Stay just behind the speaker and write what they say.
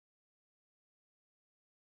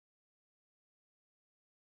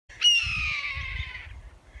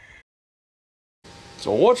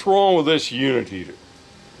So what's wrong with this unit heater?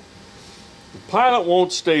 The pilot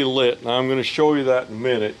won't stay lit, and I'm going to show you that in a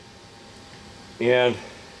minute. And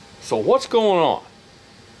so what's going on?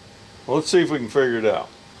 Well, let's see if we can figure it out.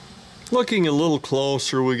 Looking a little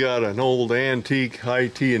closer, we got an old antique high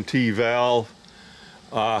T&T valve,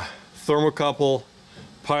 thermocouple,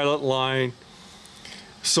 pilot line.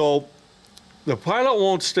 So the pilot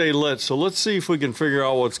won't stay lit, so let's see if we can figure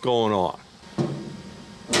out what's going on.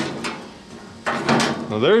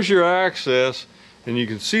 Now there's your access, and you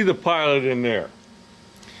can see the pilot in there.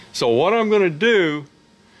 So what I'm going to do,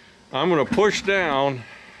 I'm going to push down.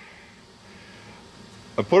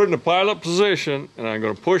 I put it in the pilot position, and I'm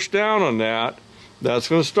going to push down on that. That's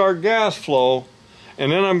going to start gas flow,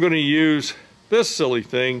 and then I'm going to use this silly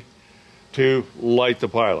thing to light the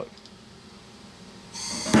pilot.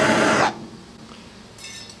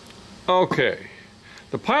 Okay,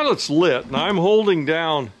 the pilot's lit, and I'm holding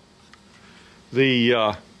down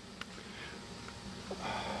the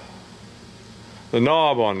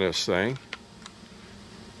knob on this thing.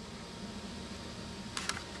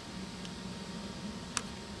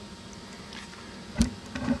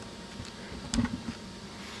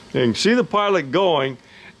 You can see the pilot going.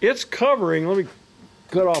 It's covering, let me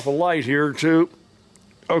cut off a light here too.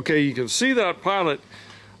 Okay, you can see that pilot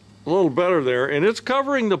a little better there, and it's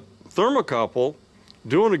covering the thermocouple,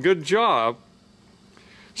 doing a good job.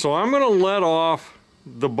 So I'm going to let off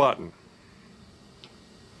the button.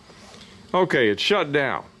 Okay, it's shut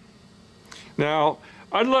down. Now,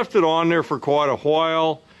 I left it on there for quite a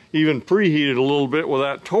while, even preheated a little bit with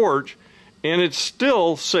that torch, and it's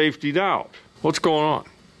still safetied out. What's going on?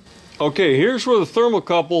 Okay, here's where the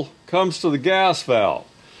thermocouple comes to the gas valve.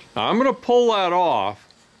 Now, I'm going to pull that off.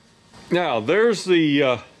 Now, there's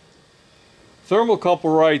the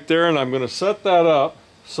thermocouple right there, and I'm going to set that up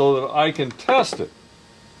so that I can test it.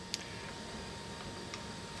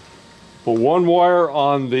 Put one wire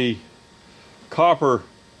on the copper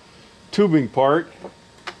tubing part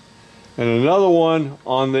and another one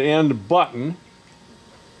on the end button,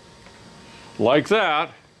 like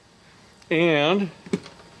that. And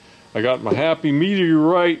I got my happy meter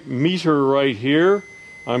right here.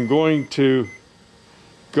 I'm going to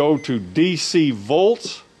go to DC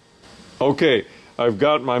volts. Okay, I've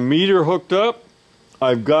got my meter hooked up.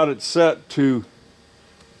 I've got it set to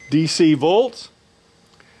DC volts,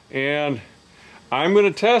 and I'm going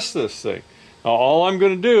to test this thing. Now, all I'm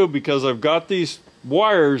going to do, because I've got these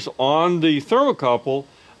wires on the thermocouple,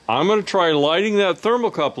 I'm going to try lighting that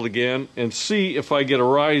thermocouple again and see if I get a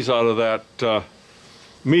rise out of that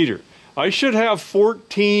meter. I should have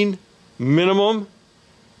 14 minimum.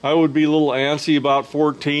 I would be a little antsy about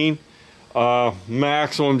 14.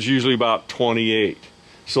 Maximum's usually about 28.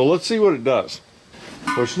 So let's see what it does.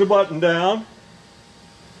 Pushing the button down.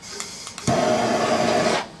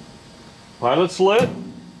 Pilot's lit.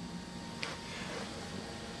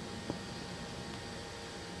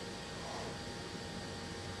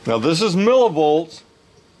 Now this is millivolts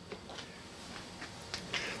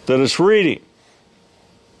that it's reading.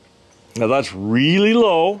 Now that's really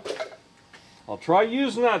low. I'll try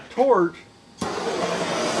using that torch to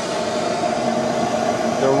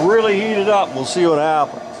really heat it up. We'll see what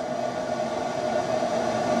happens.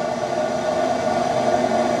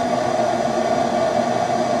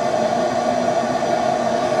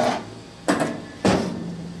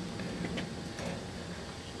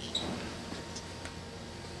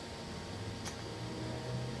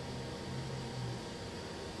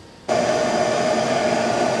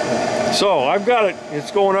 So I've got it,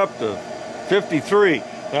 it's going up to 53.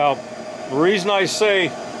 Now, the reason I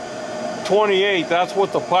say 28, that's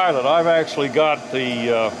what the pilot, I've actually got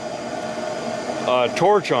the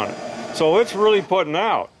torch on it. So it's really putting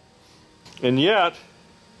out. And yet,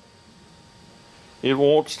 it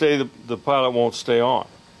won't stay, the pilot won't stay on.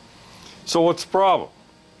 So what's the problem?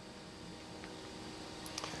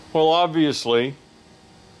 Well, obviously,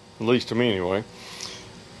 at least to me anyway,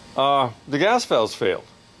 the gas valve's failed.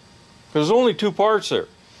 There's only two parts there.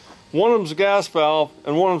 One of them's a gas valve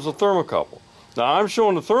and one of them's a thermocouple. Now I'm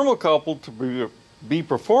showing the thermocouple to be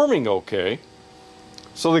performing okay,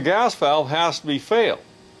 so the gas valve has to be failed.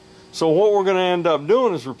 So what we're going to end up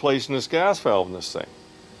doing is replacing this gas valve in this thing.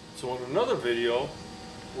 So in another video,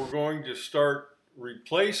 we're going to start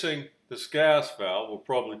replacing this gas valve. We'll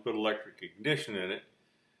probably put electric ignition in it,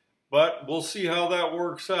 but we'll see how that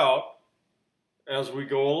works out as we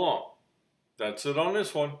go along. That's it on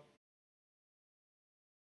this one.